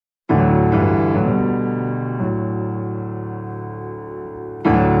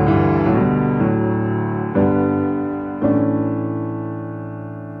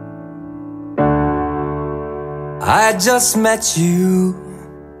I just met you.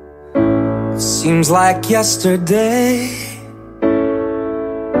 It seems like yesterday.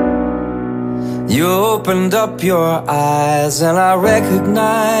 You opened up your eyes and I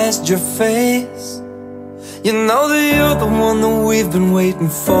recognized your face. You know that you're the one that we've been waiting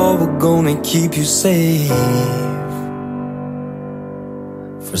for. We're gonna keep you safe.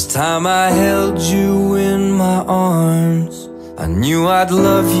 First time I held you in my arms, I knew I'd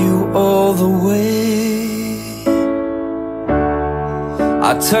love you all the way.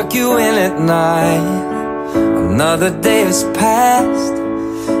 I tuck you in at night, another day has passed.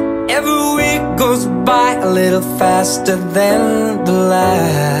 Every week goes by a little faster than the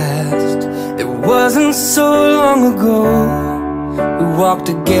last. It wasn't so long ago we walked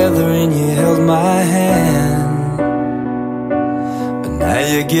together and you held my hand. But now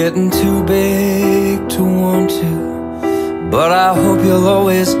you're getting too big to want to, but I hope you'll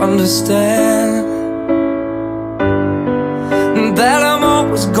always understand that I'm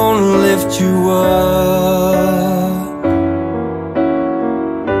always gonna lift you up,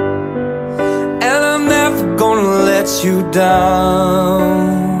 and I'm never gonna let you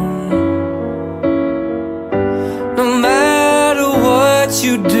down. No matter what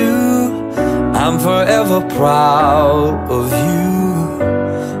you do, I'm forever proud of you.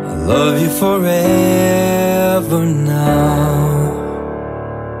 I love you forever now.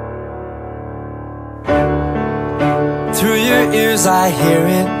 Through your ears I hear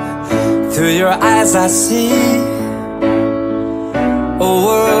it, through your eyes I see a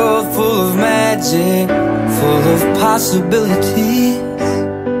world full of magic, full of possibilities.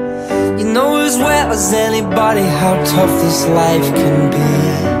 You know as well as anybody how tough this life can be,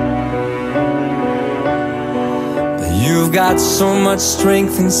 but you've got so much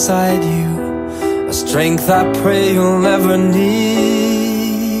strength inside you, a strength I pray you'll never need.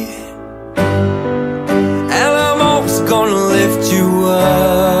 And I'm always gonna lift you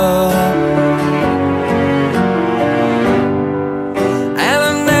up, and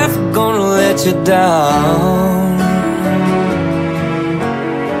I'm never gonna let you down.